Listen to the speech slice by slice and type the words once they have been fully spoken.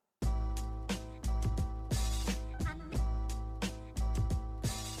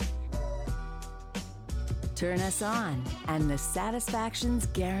Turn us on, and the satisfaction's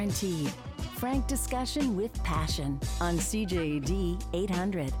guaranteed. Frank discussion with passion on CJAD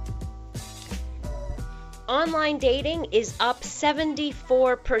 800. Online dating is up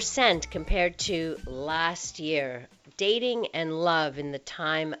 74% compared to last year. Dating and love in the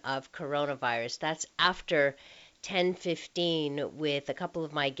time of coronavirus. That's after 10:15 with a couple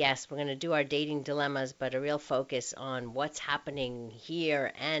of my guests. We're going to do our dating dilemmas, but a real focus on what's happening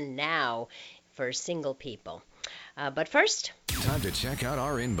here and now for single people. But first, time to check out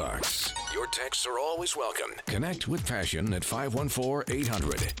our inbox. Your texts are always welcome. Connect with Passion at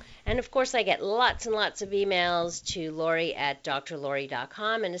 514-800. And of course, I get lots and lots of emails to Lori at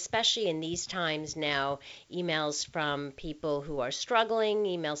drlori.com, and especially in these times now, emails from people who are struggling,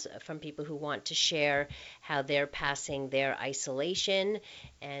 emails from people who want to share how they're passing their isolation.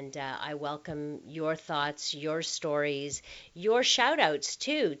 And I welcome your thoughts, your stories, your shout outs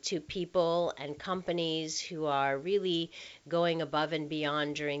too to people and companies who are really going above and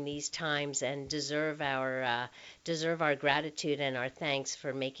beyond during these times and deserve our gratitude and our thanks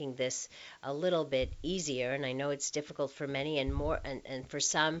for making this a little bit easier. And I know it's difficult for many and for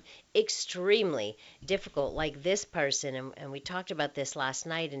some extremely difficult, like this person. And we talked about this last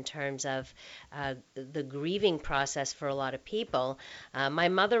night in terms of the grieving process for a lot of people. My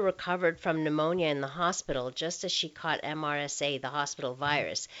mother recovered from pneumonia in the hospital just as she caught MRSA, the hospital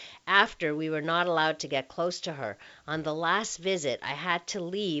virus. After, we were not allowed to get close to her. On the last visit, I had to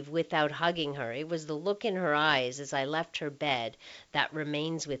leave without hugging her. It was the look in her eyes as I left her bed that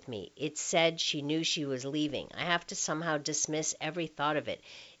remains with me. It said she knew she was leaving. I have to somehow dismiss every thought of it.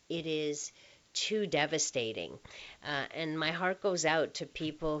 It is too devastating. And my heart goes out to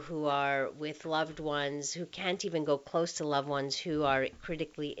people who are with loved ones, who can't even go close to loved ones, who are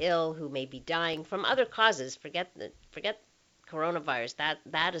critically ill, who may be dying from other causes. Forget coronavirus.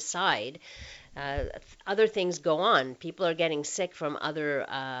 That aside, other things go on. People are getting sick from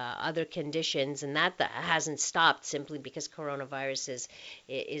other conditions, and that hasn't stopped simply because coronavirus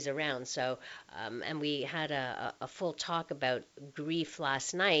is around. So, and we had a full talk about grief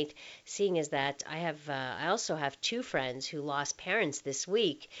last night. Seeing as that I also have two friends who lost parents this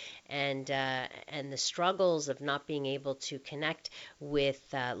week, and the struggles of not being able to connect with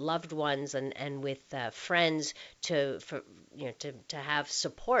loved ones and with friends to have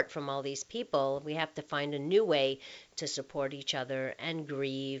support from all these people. We have to find a new way to support each other and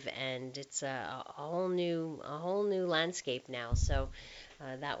grieve, and it's a whole new landscape now. So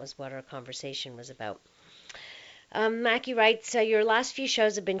that was what our conversation was about. Mackie writes, your last few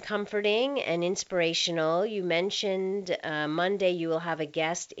shows have been comforting and inspirational. You mentioned Monday you will have a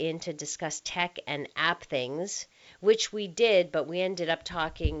guest in to discuss tech and app things, which we did, but we ended up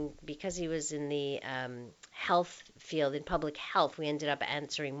talking, because he was in the health field, in public health, we ended up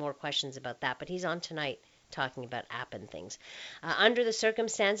answering more questions about that. But he's on tonight talking about app and things. Under the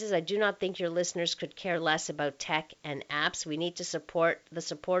circumstances, I do not think your listeners could care less about tech and apps. We need to support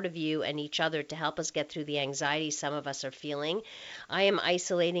of you and each other to help us get through the anxiety some of us are feeling. I am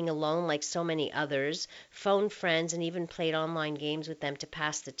isolating alone like so many others, phoned friends and even played online games with them to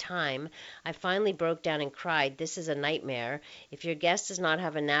pass the time. I finally broke down and cried. This is a nightmare. If your guest does not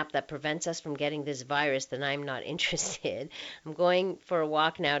have an app that prevents us from getting this virus, then I'm not interested. I'm going for a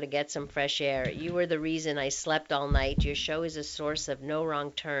walk now to get some fresh air. You were the reason I slept all night. Your show is a source of no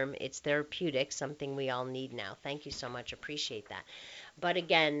wrong term. It's therapeutic, something we all need now. Thank you so much. Appreciate that. But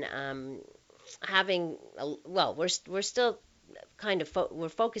again, we're still kind of we're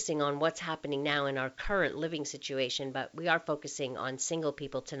focusing on what's happening now in our current living situation, but we are focusing on single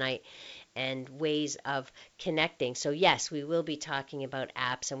people tonight and ways of connecting. So yes, we will be talking about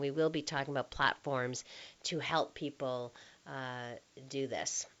apps, and we will be talking about platforms to help people do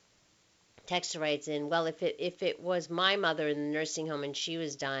this. Texter writes in, well, if it was my mother in the nursing home and she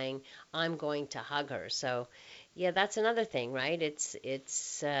was dying, I'm going to hug her. So, yeah, that's another thing, right? Are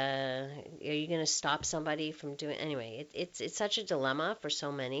you going to stop somebody from doing anyway? It's such a dilemma for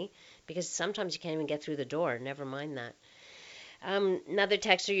so many, because sometimes you can't even get through the door. Never mind that. Another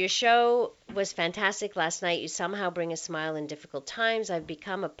texter, your show was fantastic last night. You somehow bring a smile in difficult times. I've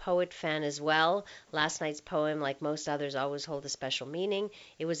become a poet fan as well. Last night's poem, like most others, always hold a special meaning.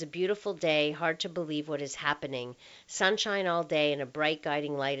 It was a beautiful day. Hard to believe what is happening. Sunshine all day and a bright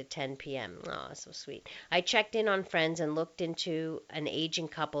guiding light at 10 p.m. Oh, so sweet. I checked in on friends and looked into an aging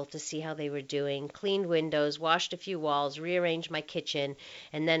couple to see how they were doing. Cleaned windows, washed a few walls, rearranged my kitchen,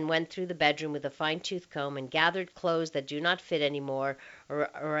 and then went through the bedroom with a fine-tooth comb and gathered clothes that do not fit anymore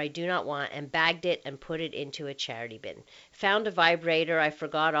or I do not want, and bagged it and put it into a charity bin. Found a vibrator I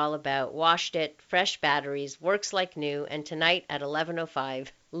forgot all about, washed it, fresh batteries, works like new, and tonight at 11:05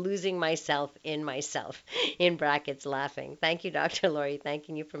 losing myself, in brackets laughing. Thank you, Dr. Lori.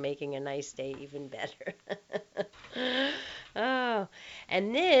 Thanking you for making a nice day even better. Oh,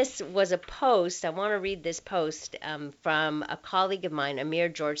 and this was a post. I want to read this post from a colleague of mine, Amir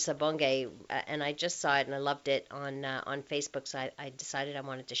George Sabonge, and I just saw it and I loved it on Facebook, so I decided I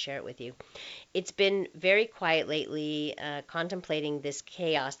wanted to share it with you. It's been very quiet lately, contemplating this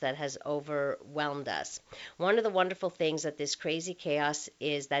chaos that has overwhelmed us. One of the wonderful things that this crazy chaos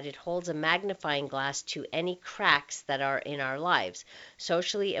is that it holds a magnifying glass to any cracks that are in our lives,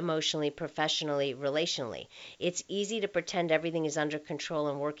 socially, emotionally, professionally, relationally. It's easy to pretend everything is under control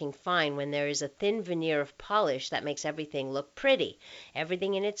and working fine when there is a thin veneer of polish that makes everything look pretty.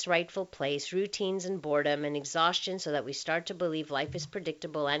 Everything in its rightful place, routines and boredom and exhaustion, so that we start to believe life is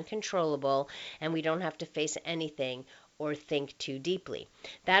predictable and controllable and we don't have to face anything or think too deeply.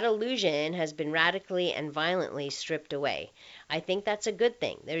 That illusion has been radically and violently stripped away. I think that's a good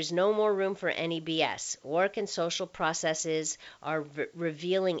thing. There's no more room for any BS. Work and social processes are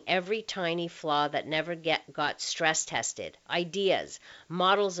revealing every tiny flaw that never got stress tested. Ideas,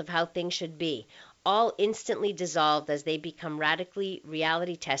 models of how things should be, all instantly dissolved as they become radically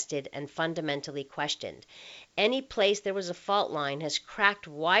reality tested and fundamentally questioned. Any place there was a fault line has cracked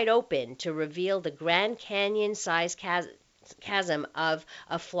wide open to reveal the Grand Canyon-sized chasm of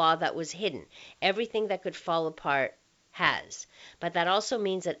a flaw that was hidden. Everything that could fall apart has. But that also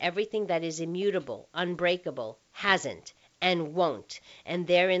means that everything that is immutable, unbreakable, hasn't and won't, and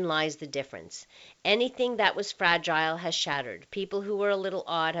therein lies the difference. Anything that was fragile has shattered. People who were a little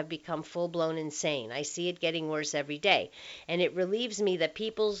odd have become full-blown insane. I see it getting worse every day, and it relieves me that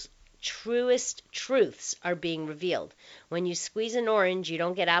people's truest truths are being revealed. When you squeeze an orange, you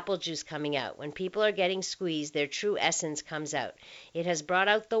don't get apple juice coming out. When people are getting squeezed, their true essence comes out. It has brought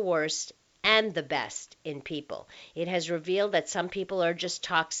out the worst and the best in people. It has revealed that some people are just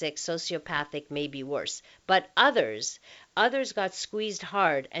toxic, sociopathic, maybe worse. But others got squeezed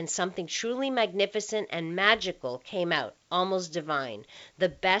hard and something truly magnificent and magical came out, almost divine, the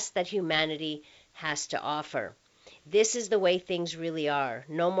best that humanity has to offer. This is the way things really are.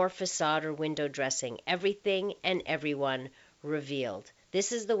 No more facade or window dressing. Everything and everyone revealed.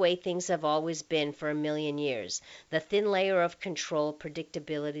 This is the way things have always been for a million years. The thin layer of control,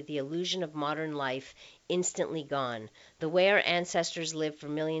 predictability, the illusion of modern life, instantly gone. The way our ancestors lived for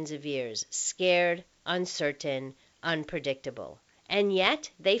millions of years. Scared, uncertain, unpredictable. And yet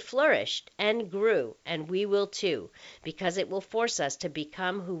they flourished and grew, and we will too, because it will force us to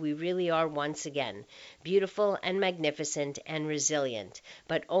become who we really are once again, beautiful and magnificent and resilient,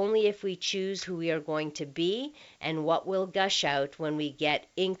 but only if we choose who we are going to be and what will gush out when we get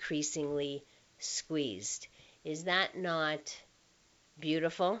increasingly squeezed. Is that not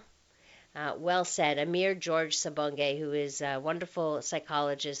beautiful? Well said. Amir George Sabonge, who is a wonderful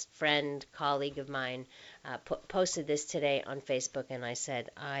psychologist, friend, colleague of mine, posted this today on Facebook, and I said,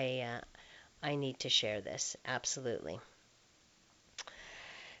 I need to share this. Absolutely.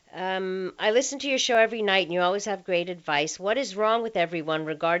 I listen to your show every night, and you always have great advice. What is wrong with everyone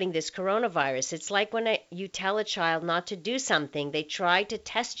regarding this coronavirus? It's like when you tell a child not to do something, they try to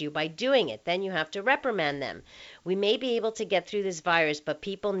test you by doing it. Then you have to reprimand them. We may be able to get through this virus, but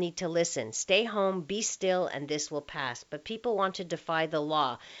people need to listen. Stay home, be still, and this will pass. But people want to defy the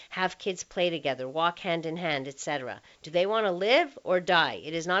law, have kids play together, walk hand in hand, etc. Do they want to live or die?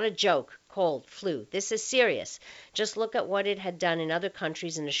 It is not a joke. Cold, flu. This is serious. Just look at what it had done in other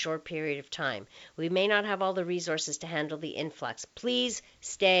countries in a short period of time. We may not have all the resources to handle the influx. Please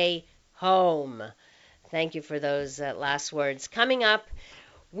stay home. Thank you for those last words. Coming up,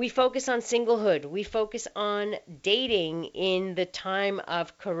 we focus on singlehood. We focus on dating in the time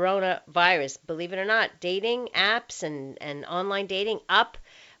of coronavirus. Believe it or not, dating apps and online dating up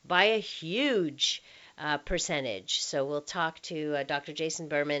by a huge percentage. So we'll talk to Dr. Jason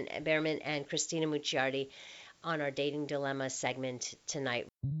Behrman and Christina Mucciardi on our Dating Dilemma segment tonight.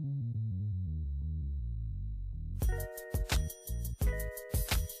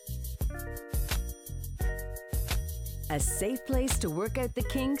 A safe place to work out the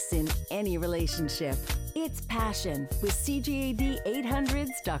kinks in any relationship. It's Passion with CJAD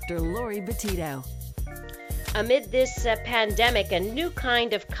 800's Dr. Lori Betito. Amid this pandemic, a new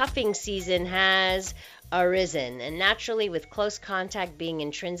kind of cuffing season has arisen, and naturally, with close contact being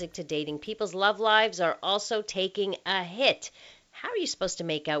intrinsic to dating, people's love lives are also taking a hit. How are you supposed to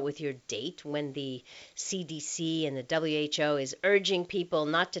make out with your date when the CDC and the WHO is urging people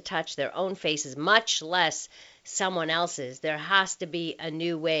not to touch their own faces, much less someone else's? There has to be a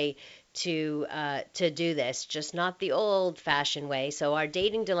new way to do this, just not the old-fashioned way. So our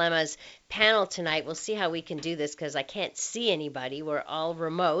dating dilemmas panel tonight, we'll see how we can do this because I can't see anybody. We're all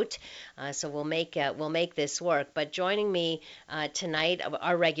remote, so we'll make this work. But joining me tonight,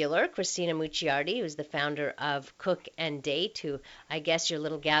 our regular Christina Mucciardi, who's the founder of Cook and Date, who I guess your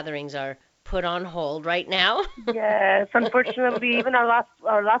little gatherings are put on hold right now. Yes, unfortunately, even our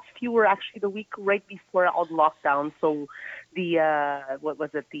last few were actually the week right before all lockdown. So the what was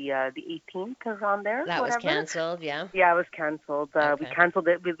it, the 18th around there? That was whatever. canceled, yeah. Yeah, it was canceled. We Okay. canceled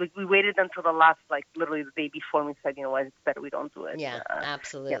it. We waited until the last, like literally the day before, and we said, you know what, it's better we don't do it. Yeah, Yeah.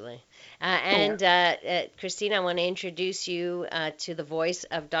 absolutely. Christine, I want to introduce you to the voice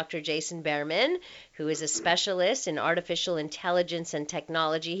of Dr. Jason Behrman, who is a specialist in artificial intelligence and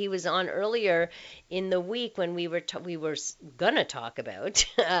technology. He was on earlier in the week when we were gonna talk about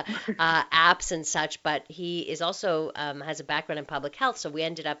apps and such, but he is also has a background in public health, so we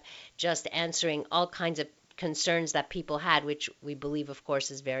ended up just answering all kinds of concerns that people had, which we believe, of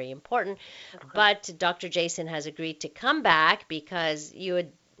course, is very important. But Dr. Jason has agreed to come back because you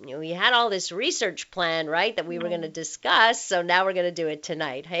had all this research plan, right, that we were going to discuss. So now we're going to do it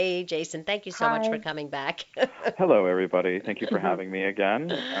tonight. Hey, Jason, thank you so much for coming back. Hello, everybody. Thank you for having me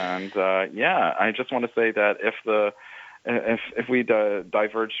again. And I just want to say that if we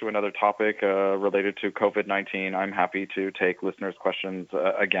diverge to another topic related to COVID-19, I'm happy to take listeners' questions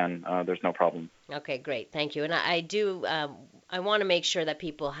again. There's no problem. Okay, great. Thank you. And I want to make sure that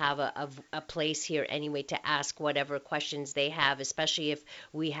people have a place here anyway to ask whatever questions they have, especially if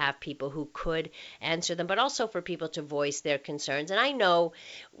we have people who could answer them, but also for people to voice their concerns. And I know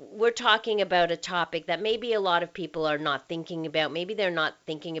we're talking about a topic that maybe a lot of people are not thinking about. Maybe they're not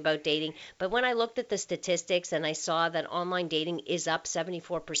thinking about dating. But when I looked at the statistics and I saw that online dating is up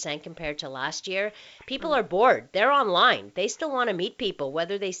 74% compared to last year, people are bored. They're online. They still want to meet people,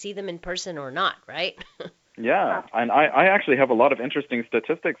 whether they see them in person or not, right? Yeah, and I actually have a lot of interesting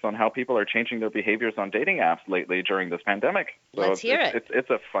statistics on how people are changing their behaviors on dating apps lately during this pandemic. So Let's hear it. It's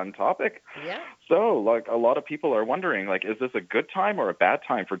a fun topic. Yeah. So, like, a lot of people are wondering, like, is this a good time or a bad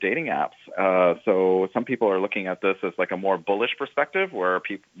time for dating apps? So some people are looking at this as like a more bullish perspective, where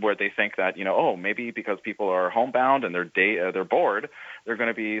they think that, maybe because people are homebound and they're bored, they're going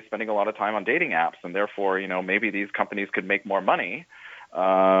to be spending a lot of time on dating apps, and therefore, maybe these companies could make more money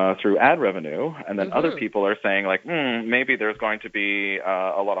through ad revenue. And then other people are saying, like, maybe there's going to be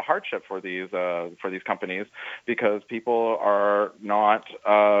a lot of hardship for these companies because people are not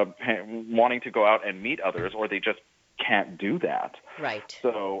wanting to go out and meet others, or they just can't do that. Right.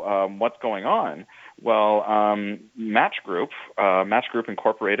 So what's going on? Well, Match Group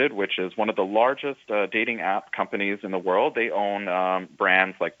Incorporated, which is one of the largest dating app companies in the world, they own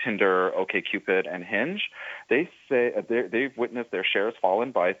brands like Tinder, OkCupid, and Hinge. They say they've witnessed their shares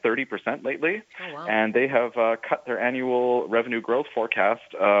fallen by 30% lately, Oh, wow. and they have cut their annual revenue growth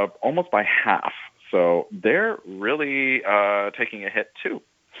forecast almost by half. So they're really taking a hit too.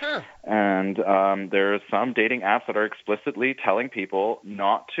 Huh. And there's some dating apps that are explicitly telling people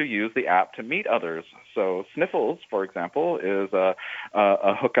not to use the app to meet others. So Sniffles, for example, is a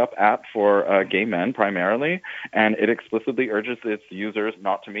hookup app for gay men primarily, and it explicitly urges its users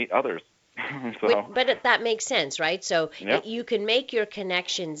not to meet others. But that makes sense, right? So Yep. you can make your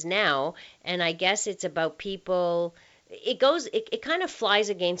connections now, and I guess it's about people. It kind of flies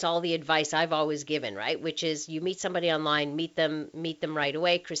against all the advice I've always given, right? Which is you meet somebody online, meet them right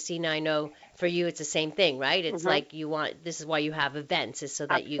away. Christina, I know for you it's the same thing, right? It's like this is why you have events, is so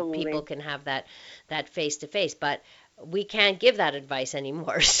that Absolutely. people can have that face to face. But we can't give that advice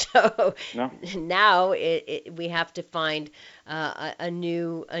anymore. So No. now we have to find a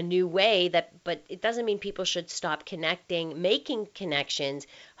new way but it doesn't mean people should stop connecting, making connections,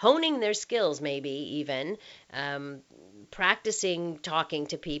 honing their skills, maybe even practicing talking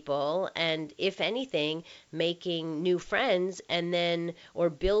to people, and if anything, making new friends, and then or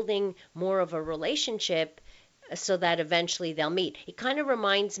building more of a relationship so that eventually they'll meet. It kind of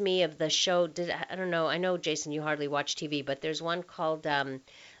reminds me of the show. I don't know. I know, Jason, you hardly watch TV, but there's one called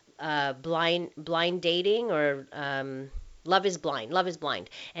Blind Dating, or Love is Blind. Love is Blind,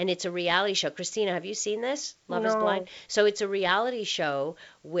 and it's a reality show. Christina, have you seen this? Love is No. Blind. So it's a reality show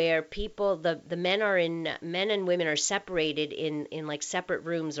where people, the men and women are separated in like separate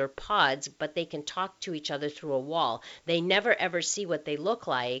rooms or pods, but they can talk to each other through a wall. They never ever see what they look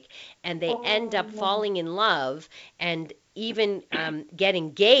like, and they end up falling in love and even get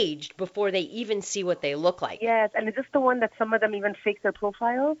engaged before they even see what they look like. Yes, and is this the one that some of them even fake their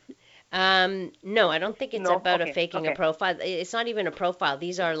profiles? No, I don't think it's No? about Okay, faking a okay. profile. It's not even a profile.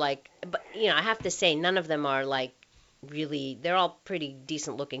 These are like, but I have to say, none of them are like really, they're all pretty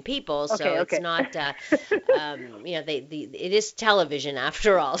decent looking people, so it's Okay. not, it is television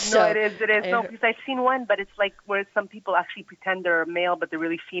after all. No, So, it is. No, because I've seen one, but it's like where some people actually pretend they're male, but they're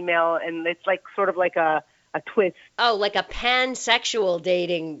really female, and it's like sort of like a twist. oh, like a pansexual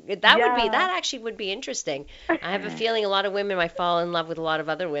dating. That actually would be interesting. I have a feeling a lot of women might fall in love with a lot of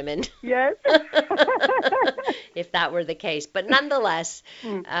other women. Yes. If that were the case. But nonetheless,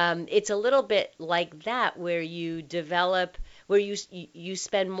 it's a little bit like that where where you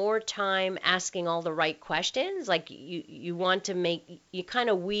spend more time asking all the right questions. Like you want to you kind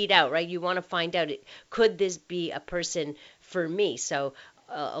of weed out, right? You want to find out, could this be a person for me? So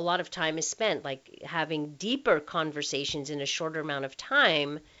a lot of time is spent like having deeper conversations in a shorter amount of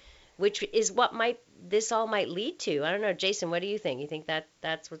time, which is what this all might lead to. I don't know, Jason, what do you think? You think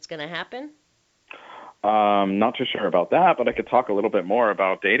that's what's going to happen? Not too sure about that, but I could talk a little bit more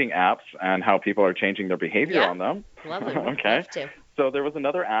about dating apps and how people are changing their behavior on them. Lovely. Okay. Love to. So there was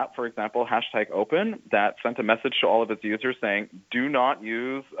another app, for example, #Open, that sent a message to all of its users saying, do not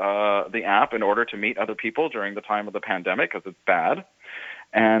use the app in order to meet other people during the time of the pandemic because it's bad.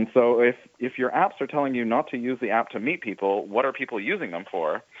 And so if your apps are telling you not to use the app to meet people, what are people using them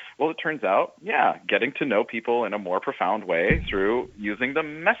for? Well, it turns out, getting to know people in a more profound way through using the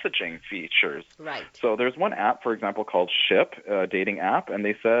messaging features. Right. So there's one app, for example, called Ship, a dating app, and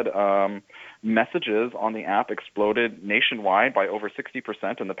they said messages on the app exploded nationwide by over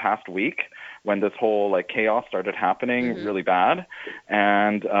 60% in the past week when this whole chaos started happening really bad.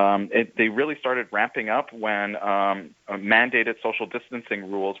 And they really started ramping up when mandated social distancing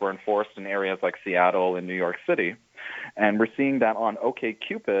rules were enforced in areas like Seattle and New York City. And we're seeing that on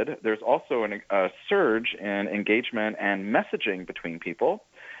OkCupid. There's also a surge in engagement and messaging between people,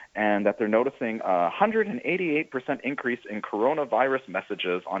 and that they're noticing a 188% increase in coronavirus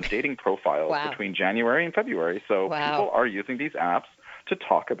messages on dating profiles between January and February. So people are using these apps to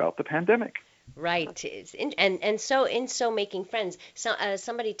talk about the pandemic. Right. And so making friends. So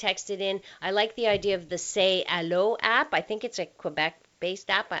somebody texted in, I like the idea of the Say Allo app. I think it's a Quebec-based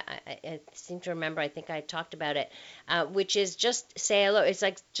app. I seem to remember, I think I talked about it, which is just say hello. It's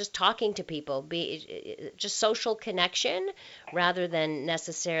like just talking to people, just social connection rather than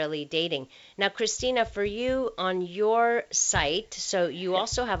necessarily dating. Now, Christina, for you on your site, so you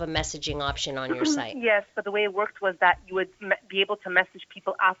also have a messaging option on your site. Yes, but the way it worked was that you would be able to message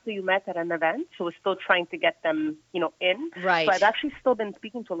people after you met at an event. So we're still trying to get them, in. Right. So I've actually still been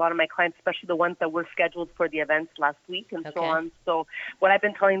speaking to a lot of my clients, especially the ones that were scheduled for the events last week and so on. So what I've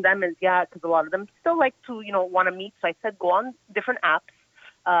been telling them is, because a lot of them still like to, want to meet. So I said, go on different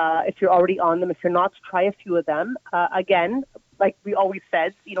apps. If you're already on them, if you're not, try a few of them. Again, like we always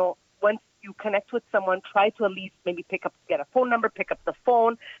said, once you connect with someone, try to at least maybe get a phone number, pick up the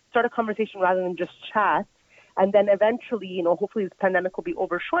phone, start a conversation rather than just chat. And then eventually, hopefully this pandemic will be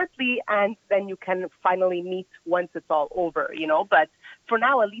over shortly, and then you can finally meet once it's all over, But for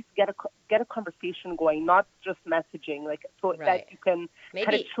now, at least get a conversation going, not just messaging, that you can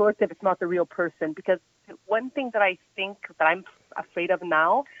cut it short if it's not the real person. Because one thing that I think that I'm afraid of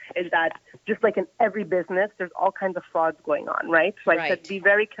now is that just like in every business, there's all kinds of frauds going on, right? So I said be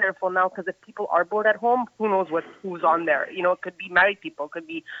very careful now, because if people are bored at home, who knows who's on there? It could be married people, it could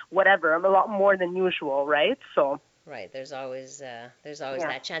be whatever. I'm a lot more than usual, right? So right, there's always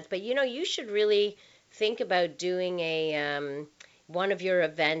that chance. But you should really think about doing a one of your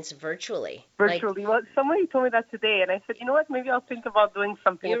events virtually. Well, somebody told me that today, and I said, you know what, maybe I'll think about doing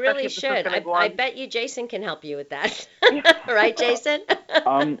something. You really should. I bet you Jason can help you with that. Right, Jason?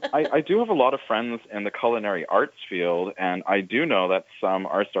 I do have a lot of friends in the culinary arts field, and I do know that some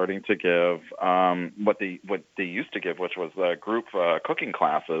are starting to give what they used to give, which was group cooking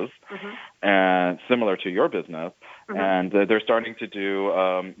classes, and similar to your business. And they're starting to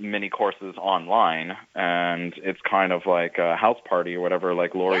do mini courses online, and it's kind of like a house party or whatever,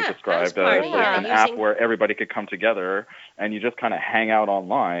 like Lori described, an app where everybody could come together and you just kind of hang out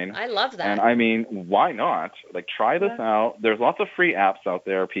online. I love that. And I mean, why not? Try this out. There's lots of free apps out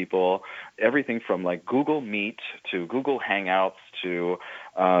there, people. Everything from Google Meet to Google Hangouts to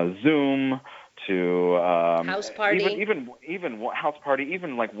Zoom to house party, even house party,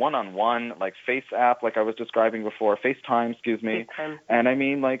 even one-on-one, Face app, like I was describing before, FaceTime, excuse me. FaceTime. And I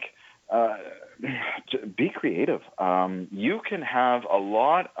mean, be creative. You can have a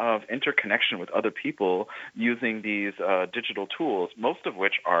lot of interconnection with other people using these digital tools, most of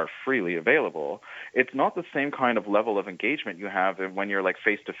which are freely available. It's not the same kind of level of engagement you have when you're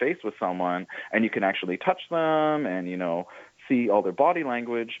face-to-face with someone and you can actually touch them and, see all their body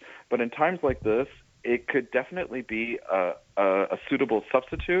language. But in times like this, it could definitely be a suitable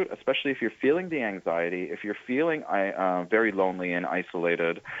substitute, especially if you're feeling the anxiety, if you're feeling very lonely and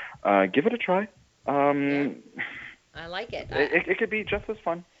isolated. Give it a try. Yeah, I like it. It could be just as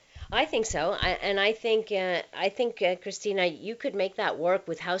fun. I think so, I think Christina, you could make that work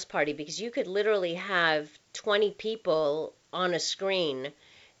with House Party because you could literally have 20 people on a screen, That's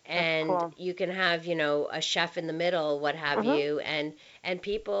and cool. you can have a chef in the middle, what have Mhm. you, and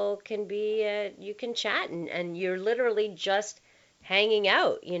people can be you can chat, and you're literally just hanging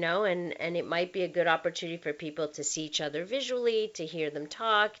out, and it might be a good opportunity for people to see each other visually, to hear them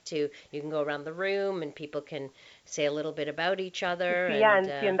talk, to you can go around the room and people can say a little bit about each other, Yeah, and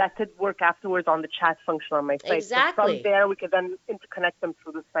and that could work afterwards on the chat function on my site. So from exactly. there, we could then interconnect them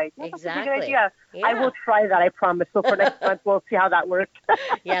through the site. Yeah, that's a pretty good Exactly. idea. I Yeah. will try that, I promise. So for next month, we'll see how that works.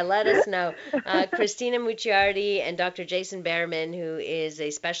 Yeah, let us know. Christina Mucciardi and Dr. Jason Behrman, who is a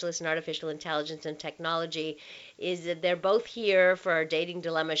specialist in artificial intelligence and technology, is that they're both here for our Dating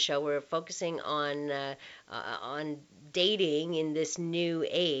Dilemma show. We're focusing on dating in this new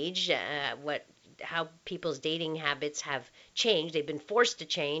age, how people's dating habits have changed. They've been forced to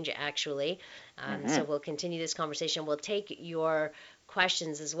change, actually. So we'll continue this conversation. We'll take your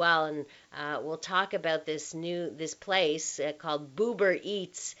questions as well, and we'll talk about this place called Boober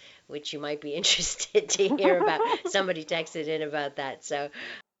Eats, which you might be interested to hear about. Somebody texted in about that. So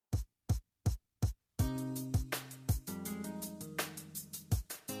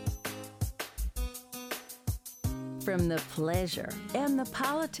From the pleasure and the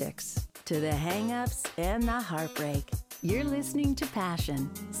politics to the hang-ups and the heartbreak, you're listening to Passion,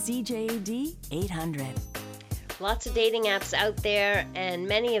 CJAD 800. lots of dating apps out there, and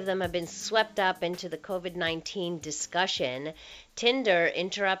many of them have been swept up into the COVID-19 discussion. Tinder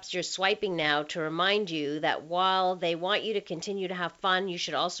interrupts your swiping now to remind you that while they want you to continue to have fun, you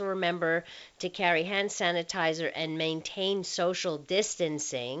should also remember to carry hand sanitizer and maintain social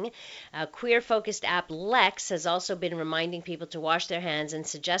distancing. Queer-focused app Lex has also been reminding people to wash their hands and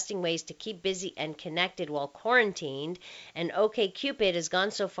suggesting ways to keep busy and connected while quarantined. And OkCupid has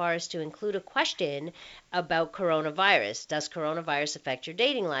gone so far as to include a question about coronavirus. Does coronavirus affect your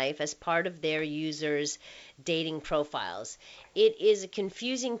dating life as part of their users' dating profiles? It is a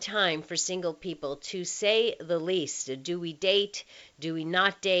confusing time for single people, to say the least. Do we date? Do we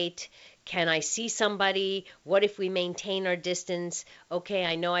not date? Can I see somebody? What if we maintain our distance? Okay,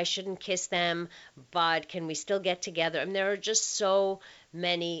 I know I shouldn't kiss them, but can we still get together? I mean, there are just so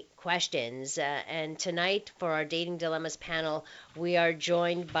many questions. And tonight, for our Dating Dilemmas panel, we are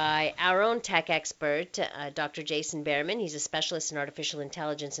joined by our own tech expert, Dr. Jason Behrman. He's a specialist in artificial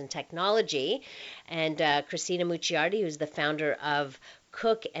intelligence and technology. And Christina Mucciardi, who's the founder of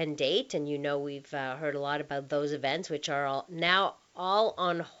Cook and Date. And we've heard a lot about those events, which are now all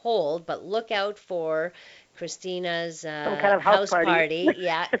on hold, but look out for Christina's Some kind of house party.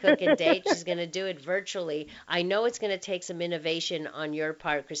 Yeah, Cook and Date. She's going to do it virtually. I know it's going to take some innovation on your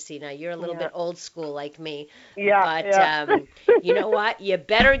part, Christina. You're a little bit old school like me. Yeah, But you know what? You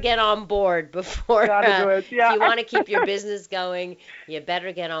better get on board before, Gotta do it. Yeah. if you want to keep your business going, you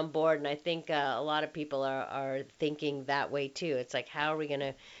better get on board. And I think a lot of people are thinking that way too. It's like, how are we going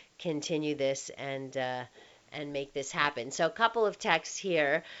to continue this and make this happen? So a couple of texts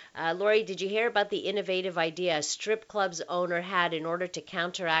here. Lori, did you hear about the innovative idea a strip club's owner had in order to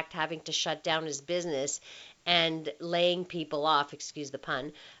counteract having to shut down his business and laying people off, excuse the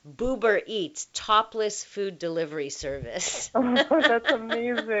pun? Boober Eats, topless food delivery service. Oh, that's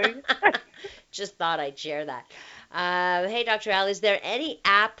amazing. Just thought I'd share that. Hey, Dr. Al, is there any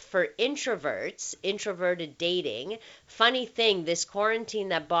app for introverts, introverted dating? Funny thing, this quarantine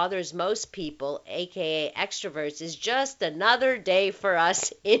that bothers most people, aka extroverts, is just another day for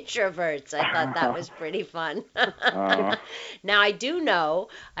us introverts. I thought that was pretty fun. Now, I do know,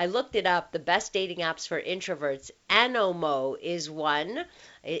 I looked it up, the best dating apps for introverts. Anomo is one.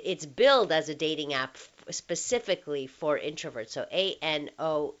 It's billed as a dating app specifically for introverts. So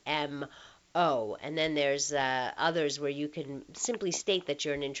Anomo. And then there's others where you can simply state that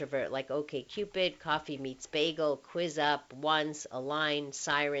you're an introvert, like OkCupid, Coffee Meets Bagel, QuizUp, Once, Align,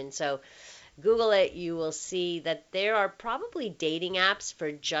 Siren. So Google it, you will see that there are probably dating apps for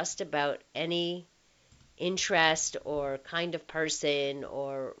just about any interest or kind of person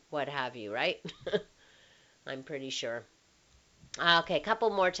or what have you, right? I'm pretty sure. Okay, a couple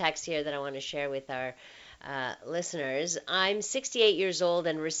more texts here that I want to share with our listeners. I'm 68 years old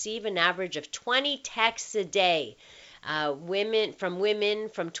and receive an average of 20 texts a day. Women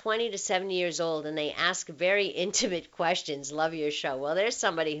from 20 to 70 years old, and they ask very intimate questions. Love your show. Well, there's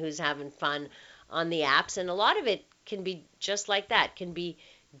somebody who's having fun on the apps, and a lot of it can be just like that, can be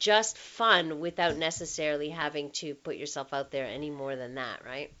just fun without necessarily having to put yourself out there any more than that,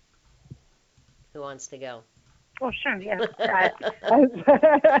 right? Who wants to go? Oh, sure, yeah.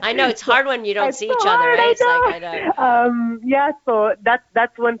 I know it's hard when you don't It's see so each other, hard, right? I It's like, know. I know. Yeah, so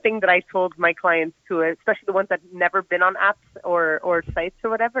that's one thing that I told my clients too, especially the ones that never been on apps or sites or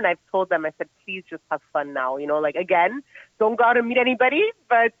whatever. And I've told them, I said, please just have fun now. Like, again, don't go out and meet anybody,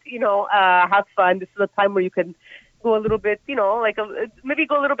 but have fun. This is a time where you can go a little bit, like maybe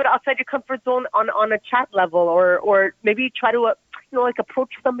go a little bit outside your comfort zone on a chat level, or maybe try to like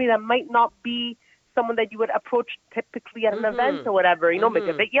approach somebody that might not be someone that you would approach typically at an event or whatever, maybe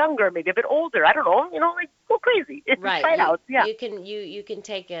a bit younger, maybe a bit older. I don't know, like go crazy. Right. Try it out. Yeah. You can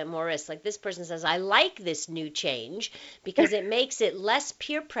take more risks. Like this person says, I like this new change because it makes it less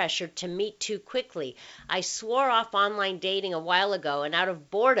peer pressure to meet too quickly. I swore off online dating a while ago, and out of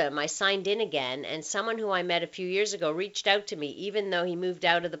boredom, I signed in again, and someone who I met a few years ago reached out to me, even though he moved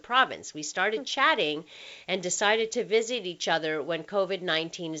out of the province. We started chatting and decided to visit each other when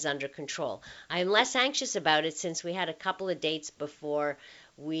COVID-19 is under control. I'm less anxious about it since we had a couple of dates before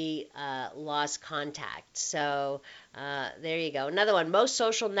we lost contact. So there you go. Another one. Most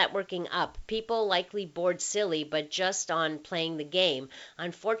social networking up. People likely bored silly, but just on playing the game.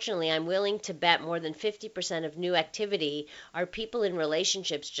 Unfortunately, I'm willing to bet more than 50% of new activity are people in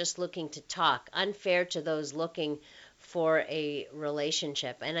relationships just looking to talk. Unfair to those looking for a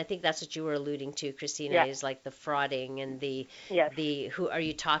relationship. And I think that's what you were alluding to, Christina, is like the frauding and the who are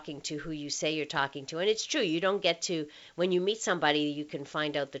you talking to, who you say you're talking to. And it's true, you don't get to, when you meet somebody, you can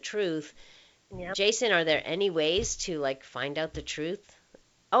find out the truth. Yep. Jason, are there any ways to like find out the truth?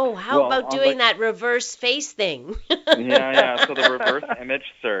 Oh, how about doing that reverse face thing? Yeah. So the reverse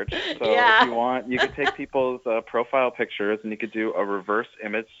image search. So if you want, you could take people's profile pictures and you could do a reverse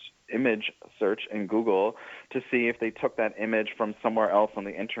image search in Google to see if they took that image from somewhere else on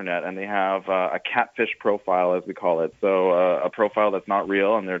the internet, and they have a catfish profile, as we call it. So a profile that's not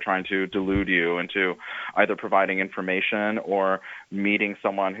real, and they're trying to delude you into either providing information or meeting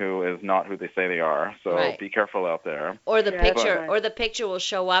someone who is not who they say they are. So be careful out there. Or the picture will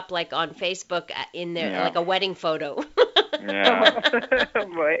show up like on Facebook in there, like a wedding photo. Yeah.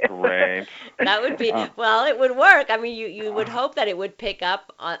 Great. That would be, well, it would work. I mean, you would hope that it would pick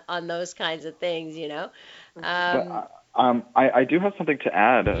up on those kinds of things, I do have something to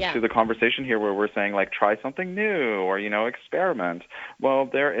add to the conversation here where we're saying, like, try something new or, experiment. Well,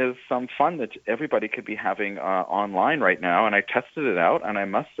 there is some fun that everybody could be having online right now, and I tested it out, and I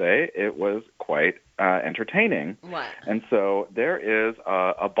must say it was quite entertaining. What? And so there is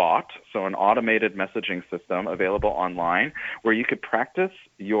a bot, so an automated messaging system available online where you could practice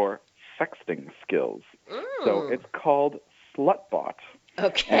your sexting skills. So it's called Slutbot.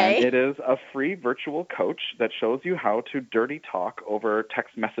 Okay. And it is a free virtual coach that shows you how to dirty talk over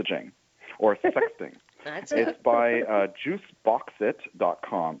text messaging or sexting. It's by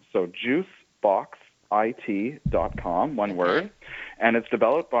juiceboxit.com. So juiceboxit.com, one word. And it's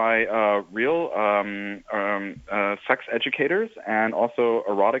developed by real sex educators and also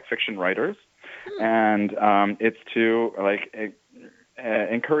erotic fiction writers. And it's to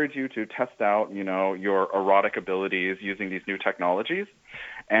encourage you to test out, your erotic abilities using these new technologies.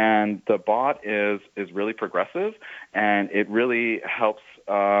 And the bot is really progressive, and it really helps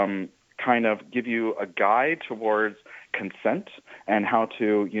kind of give you a guide towards consent and how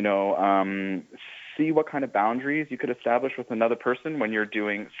to, see what kind of boundaries you could establish with another person when you're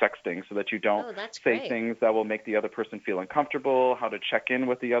doing sexting so that you don't say things that will make the other person feel uncomfortable, how to check in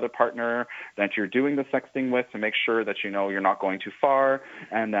with the other partner that you're doing the sexting with to make sure that you're not going too far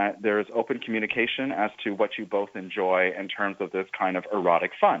and that there's open communication as to what you both enjoy in terms of this kind of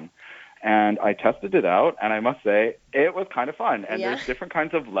erotic fun. And I tested it out, and I must say, it was kind of fun. And there's different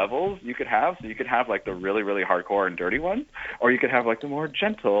kinds of levels you could have. So you could have, like, the really, really hardcore and dirty ones, or you could have, like, the more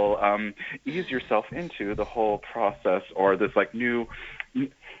gentle, ease yourself into the whole process, or this, like, new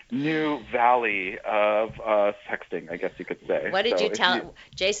valley of sexting, I guess you could say. What did you tell,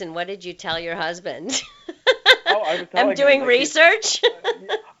 Jason, what did you tell your husband? I was telling I'm doing research.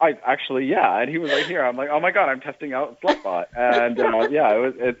 I actually, and he was right here. I'm like, oh my god, I'm testing out Slutbot, and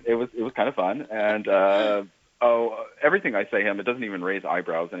it was kind of fun, and everything I say him, it doesn't even raise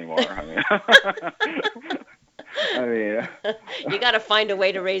eyebrows anymore. I mean, you got to find a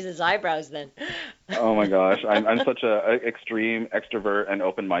way to raise his eyebrows then. Oh my gosh, I'm such a extreme extrovert and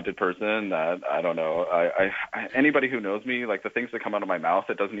open-minded person that I don't know. I anybody who knows me, like the things that come out of my mouth,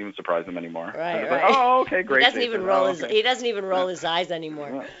 it doesn't even surprise them anymore. Right. Like, oh, okay, great. He doesn't even roll his eyes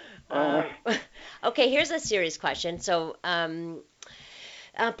anymore. Okay, here's a serious question. So,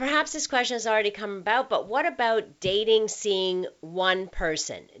 Perhaps this question has already come about, but what about dating, seeing one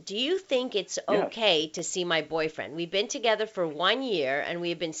person? Do you think it's Yes. okay to see my boyfriend? We've been together for 1 year and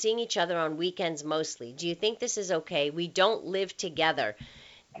we've been seeing each other on weekends mostly. Do you think this is okay? We don't live together.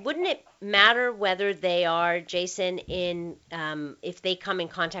 Wouldn't it matter whether they are, Jason, in if they come in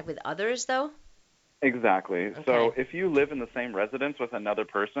contact with others, though? Exactly. Okay. So if you live in the same residence with another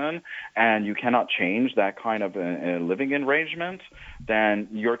person and you cannot change that kind of a living arrangement, then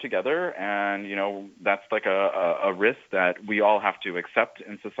you're together, and that's like a risk that we all have to accept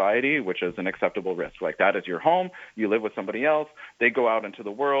in society, which is an acceptable risk. Like, that is your home. You live with somebody else. They go out into the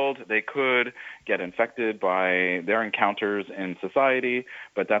world. They could get infected by their encounters in society,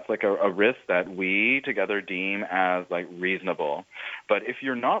 but that's like a risk that we together deem as like reasonable. But if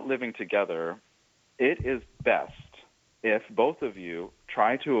you're not living together, it is best if both of you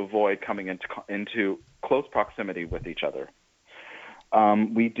try to avoid coming into close proximity with each other.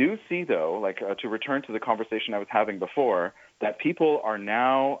 We do see, though, to return to the conversation I was having before, that people are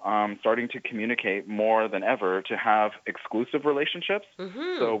now starting to communicate more than ever to have exclusive relationships.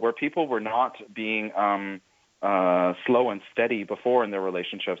 Mm-hmm. So where people were not being slow and steady before in their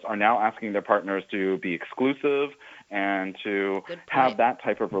relationships are now asking their partners to be exclusive and to have that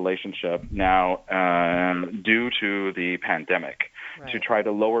type of relationship now due to the pandemic, to try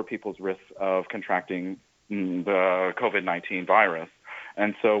to lower people's risks of contracting the COVID-19 virus.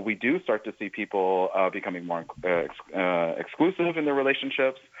 And so we do start to see people becoming more exclusive in their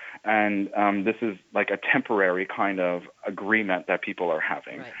relationships, and this is like a temporary kind of agreement that people are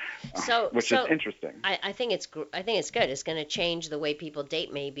having, which is interesting. I think it's good. It's going to change the way people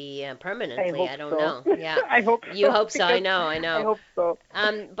date, maybe permanently. I don't know. Yeah, I hope so. You hope so. I know. I hope so.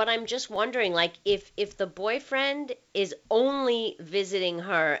 But I'm just wondering, like, if the boyfriend is only visiting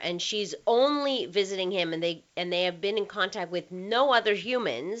her and she's only visiting him, and they have been in contact with no other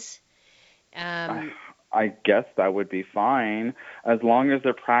humans. I guess that would be fine as long as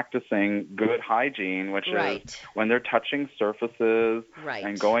they're practicing good hygiene, which is when they're touching surfaces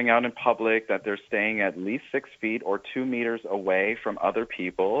and going out in public, that they're staying at least 6 feet or 2 meters away from other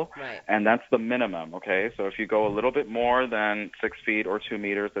people. And that's the minimum, okay? So if you go a little bit more than 6 feet or 2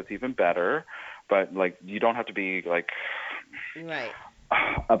 meters, that's even better. But, like, you don't have to be, like...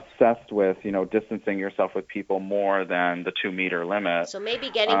 obsessed with, distancing yourself with people more than the 2 meter limit. So maybe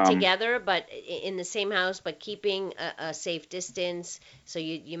getting together, but in the same house, but keeping a safe distance. So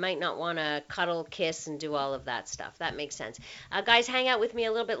you might not want to cuddle, kiss, and do all of that stuff. That makes sense. Guys, hang out with me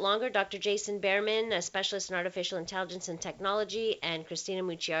a little bit longer. Dr. Jason Behrman, a specialist in artificial intelligence and technology, and Christina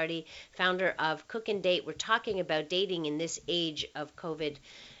Mucciardi, founder of Cook and Date. We're talking about dating in this age of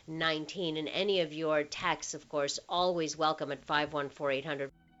COVID-19, and any of your texts, of course, always welcome at 514-800.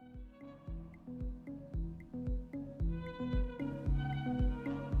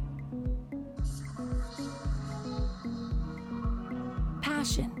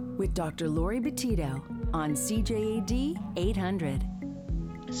 Passion with Dr. Lori Betito on CJAD 800.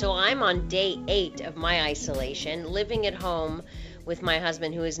 So I'm on day 8 of my isolation, living at home with my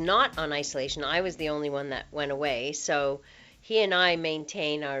husband, who is not on isolation. I was the only one that went away. So he and I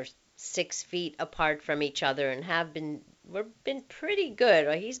maintain our 6 feet apart from each other and we've been pretty good.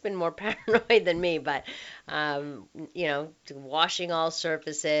 Well, he's been more paranoid than me, but washing all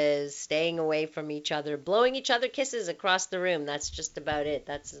surfaces, staying away from each other, blowing each other kisses across the room. That's just about it.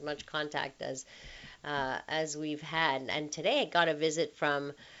 That's as much contact as we've had. And today I got a visit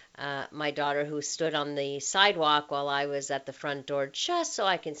from my daughter, who stood on the sidewalk while I was at the front door, just so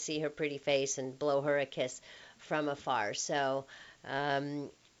I can see her pretty face and blow her a kiss from afar. So,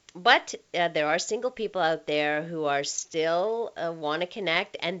 but there are single people out there who are still want to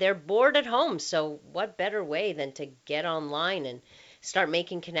connect, and they're bored at home. So what better way than to get online and start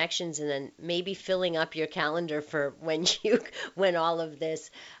making connections, and then maybe filling up your calendar for when all of this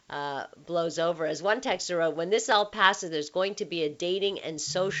blows over. As one texter wrote, when this all passes, there's going to be a dating and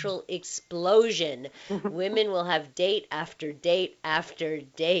social explosion. Women will have date after date after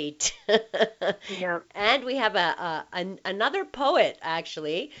date. And we have another poet,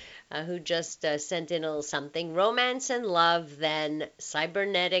 actually, who just sent in a little something. Romance and love, then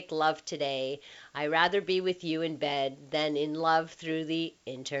cybernetic love today. I rather be with you in bed than in love through the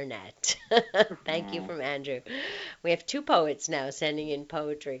internet. Thank you from Andrew. We have 2 poets now sending in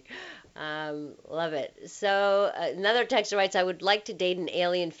poetry. Love it. So another texter writes, I would like to date an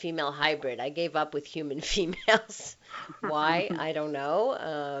alien female hybrid. I gave up with human females. Why? I don't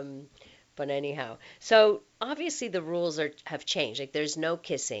know. But anyhow, so obviously the rules have changed. Like, there's no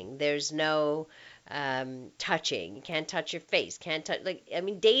kissing, there's no touching. You can't touch your face. Can't touch.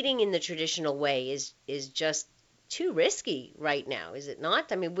 Dating in the traditional way is just too risky right now, is it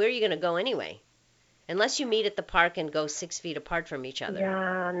not? I mean, where are you going to go anyway? Unless you meet at the park and go 6 feet apart from each other.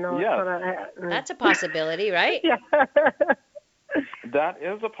 Yeah, no. Yes. That's a possibility, right? Yeah. That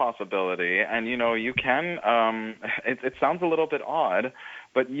is a possibility, and you can. It sounds a little bit odd,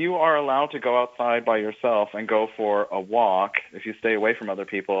 but you are allowed to go outside by yourself and go for a walk if you stay away from other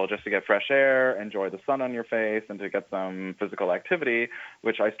people, just to get fresh air, enjoy the sun on your face, and to get some physical activity,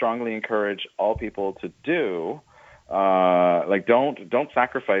 which I strongly encourage all people to do. Don't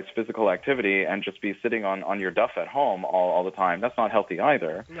sacrifice physical activity and just be sitting on your duff at home all the time. That's not healthy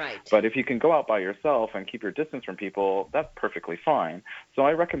either. Right. But if you can go out by yourself and keep your distance from people, that's perfectly fine. So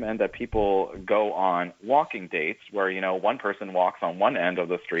I recommend that people go on walking dates where, one person walks on one end of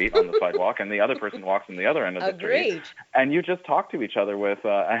the street on the sidewalk and the other person walks on the other end of the street. And you just talk to each other with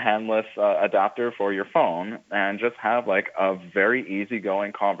a handless adapter for your phone and just have like a very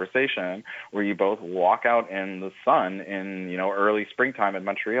easygoing conversation where you both walk out in the sun in early springtime in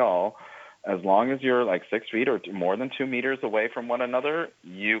Montreal. As long as you're like 6 feet or more than 2 meters away from one another,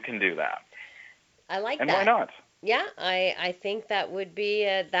 you can do that. I like that. And why not? Yeah, I think that would be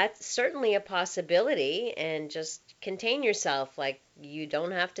that's certainly a possibility, and just contain yourself. Like, you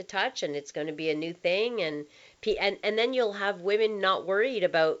don't have to touch, and it's going to be a new thing, and then you'll have women not worried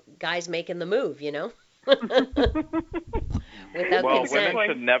about guys making the move, Without consent. Women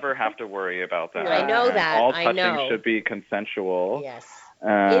should never have to worry about that. I know that. All touching should be consensual. Yes.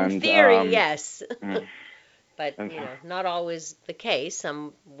 And, in theory, yes. But, and, not always the case.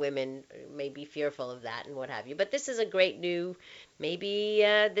 Some women may be fearful of that and what have you. But this is a great new, maybe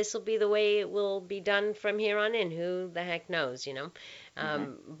this will be the way it will be done from here on in. Who the heck knows,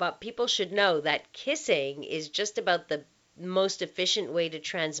 But people should know that kissing is just about the most efficient way to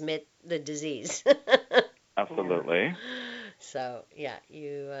transmit the disease. Absolutely. So, yeah,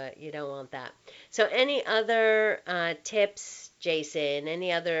 you don't want that. So any other tips, Jason,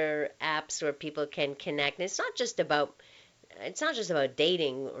 any other apps where people can connect? And it's not just about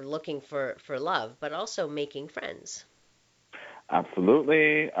dating or looking for love, but also making friends.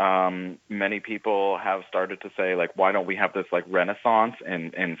 Absolutely. Many people have started to say, like, why don't we have this like renaissance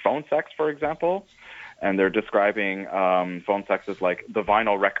in phone sex, for example? And they're describing phone sex as like the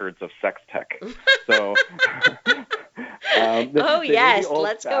vinyl records of sex tech. So, yes,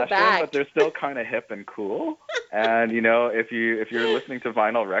 let's go back. But they're still kind of hip and cool. And if you're listening to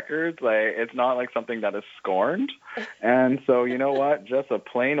vinyl records, like, it's not like something that is scorned. And so, you know what? Just a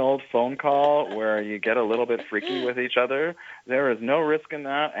plain old phone call where you get a little bit freaky with each other. There is no risk in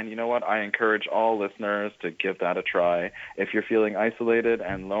that. And you know what? I encourage all listeners to give that a try. If you're feeling isolated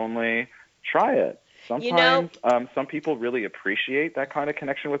and lonely, try it. Sometimes some people really appreciate that kind of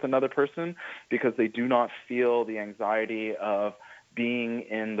connection with another person because they do not feel the anxiety of being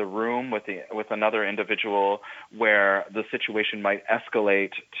in the room with another individual where the situation might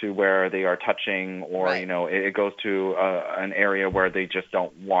escalate to where they are touching or, right. It goes to an area where they just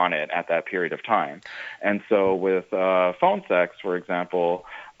don't want it at that period of time. And so with phone sex, for example,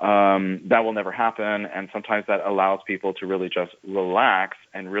 that will never happen, and sometimes that allows people to really just relax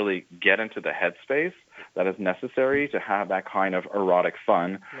and really get into the headspace that is necessary to have that kind of erotic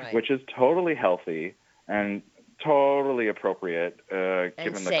fun, right. which is totally healthy and totally appropriate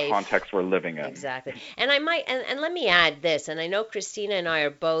given the context we're living in. Exactly. And I might, and let me add this, and I know Christina and I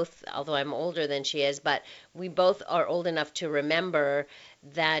are both, although I'm older than she is, but we both are old enough to remember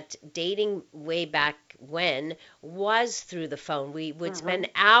that dating way back when was through the phone. We would spend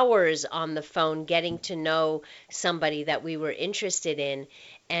hours on the phone getting to know somebody that we were interested in.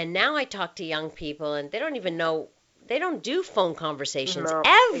 And now I talk to young people and they don't even know, they don't do phone conversations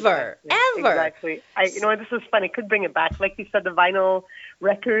ever. Exactly. This is funny. Could bring it back. Like you said, the vinyl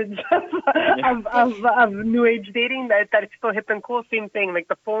records of new age dating that is still hip and cool. Same thing. Like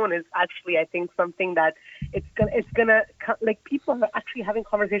the phone is actually, I think, something that it's gonna like people are actually having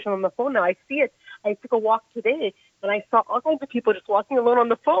conversations on the phone now. I see it. I took a walk today and I saw all kinds of people just walking alone on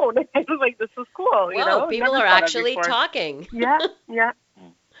the phone. I was like, this is cool. Whoa, people are actually talking. Yeah.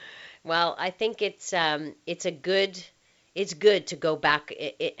 Well, I think it's good to go back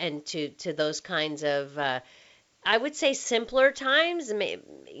and to those kinds of I would say simpler times,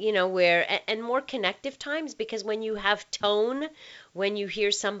 where and more connective times, because when you have tone, when you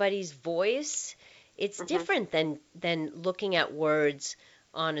hear somebody's voice, it's different than looking at words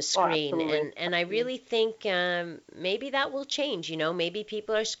on a screen. And I really think maybe that will change. Maybe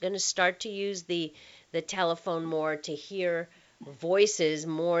people are going to start to use the telephone more to hear voices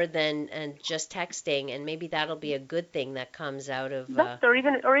more than and just texting, and maybe that'll be a good thing that comes out of or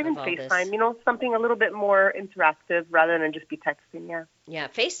even FaceTime. This. Something a little bit more interactive rather than just be texting. Yeah,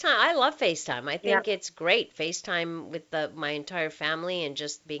 FaceTime. I love FaceTime. I think it's great. FaceTime with my entire family, and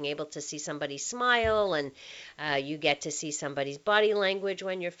just being able to see somebody smile, and you get to see somebody's body language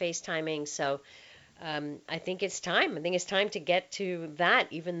when you're FaceTiming. So I think it's time. I think it's time to get to that,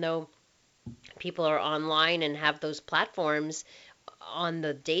 even though people are online and have those platforms on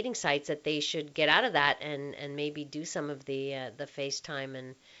the dating sites, that they should get out of that and maybe do some of the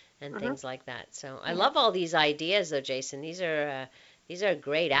FaceTime and things like that. So I love all these ideas though, Jason. These are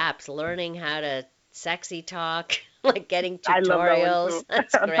great apps. Learning how to sexy talk, like getting tutorials. I love that.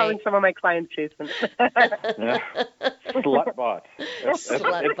 That's great. I'm telling some of my clients, Jason. Slutbot. It's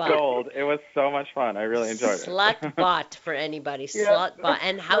gold. It was so much fun. I really enjoyed it. Slutbot for anybody. Slutbot.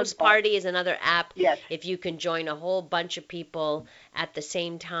 And House Party is another app. Yes. If you can join a whole bunch of people at the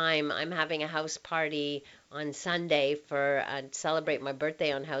same time. I'm having a house party on Sunday for celebrate my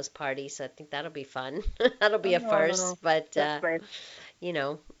birthday on House Party, so I think that'll be fun. That'll be a first, but nice. You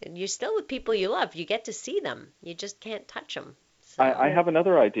know, you're still with people you love. You get to see them. You just can't touch them. So. I have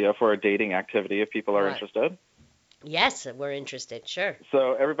another idea for a dating activity if people are interested. Yes, we're interested. Sure.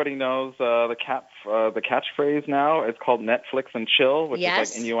 So everybody knows the catchphrase now. It's called Netflix and chill, which is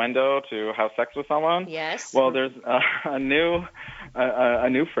like innuendo to have sex with someone. Yes. Well, there's a new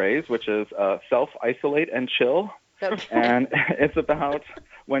phrase, which is self-isolate and chill. And it's about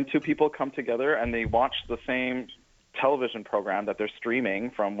when two people come together and they watch the same television program that they're streaming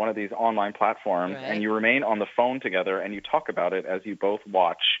from one of these online platforms, and you remain on the phone together and you talk about it as you both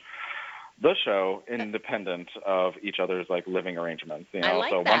watch the show independent of each other's like living arrangements. You know, I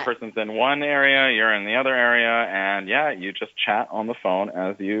like so that. One person's in one area, you're in the other area, and you just chat on the phone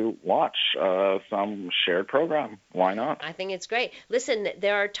as you watch some shared program. Why not? I think it's great. Listen,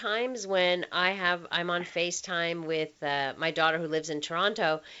 there are times when I'm on FaceTime with my daughter who lives in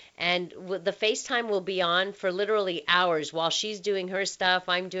Toronto, and the FaceTime will be on for literally hours while she's doing her stuff,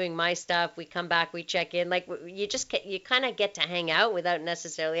 I'm doing my stuff. We come back, we check in. Like you kind of get to hang out without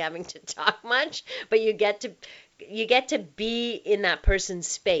necessarily having to talk much, but you get to be in that person's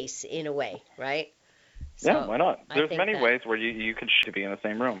space in a way, right? So yeah, why not? There's many ways where you can be in the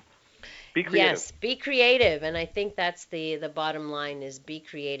same room. Be creative. Yes, be creative, and I think that's the bottom line is be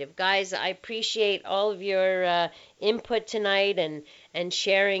creative. Guys, I appreciate all of your input tonight and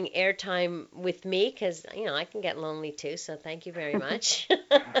sharing airtime with me, because I can get lonely too, so thank you very much.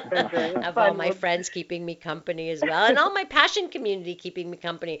 Of all my friends keeping me company as well, and all my passion community keeping me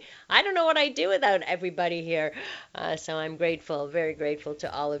company. I don't know what I'd do without everybody here, so I'm grateful, very grateful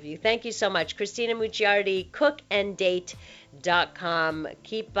to all of you. Thank you so much. Christina Mucciardi, cookanddate.com.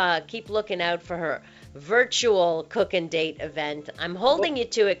 Keep looking out for her virtual cook and date event. I'm holding you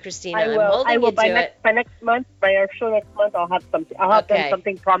to it, Christina. I will. By next month, by our show next month, I'll have something. I'll have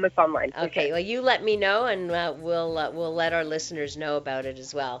something promised online. Okay. Sure. Well, you let me know, and we'll let our listeners know about it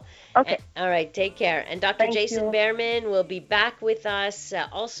as well. Okay. All right. Take care. And Dr. Jason Behrman will be back with us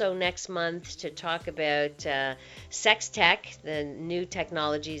also next month to talk about sex tech, the new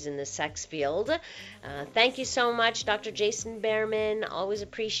technologies in the sex field. Thank you so much, Dr. Jason Behrman. Always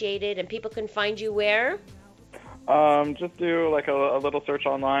appreciated. And people can find you where? Just do like a little search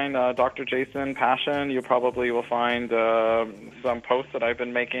online, Dr. Jason Passion. You probably will find some posts that I've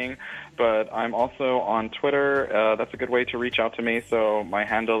been making, but I'm also on Twitter. That's a good way to reach out to me. So my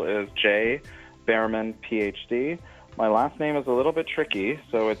handle is J Behrman PhD. My last name is a little bit tricky,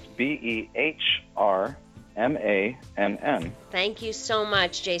 so it's BehrMann. Thank you so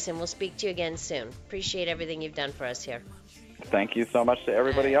much, Jason. We'll speak to you again soon. Appreciate everything you've done for us here. Thank you so much to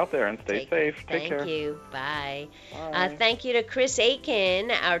everybody out there, and stay safe. Take care. Thank you. Bye. Bye. Thank you to Chris Aiken,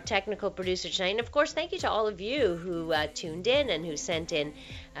 our technical producer tonight. And, of course, thank you to all of you who tuned in and who sent in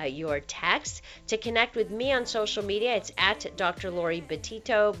your text. To connect with me on social media, it's at Dr. Lori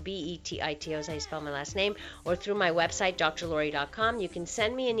Betito, Betito is how you spell my last name, or through my website, drlori.com. You can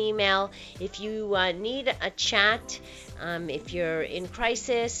send me an email if you need a chat, if you're in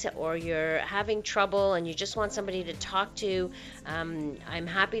crisis or you're having trouble and you just want somebody to talk to. I'm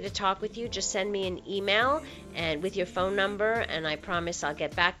happy to talk with you. Just send me an email and with your phone number, and I promise I'll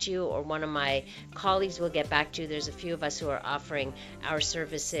get back to you, or one of my colleagues will get back to you. There's a few of us who are offering our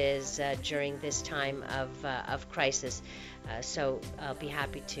services during this time of crisis. So I'll be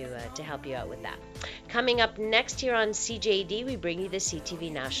happy to help you out with that. Coming up next here on CJAD, we bring you the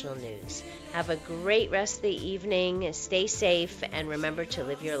CTV National News. Have a great rest of the evening. Stay safe, and remember to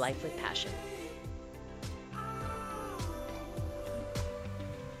live your life with passion.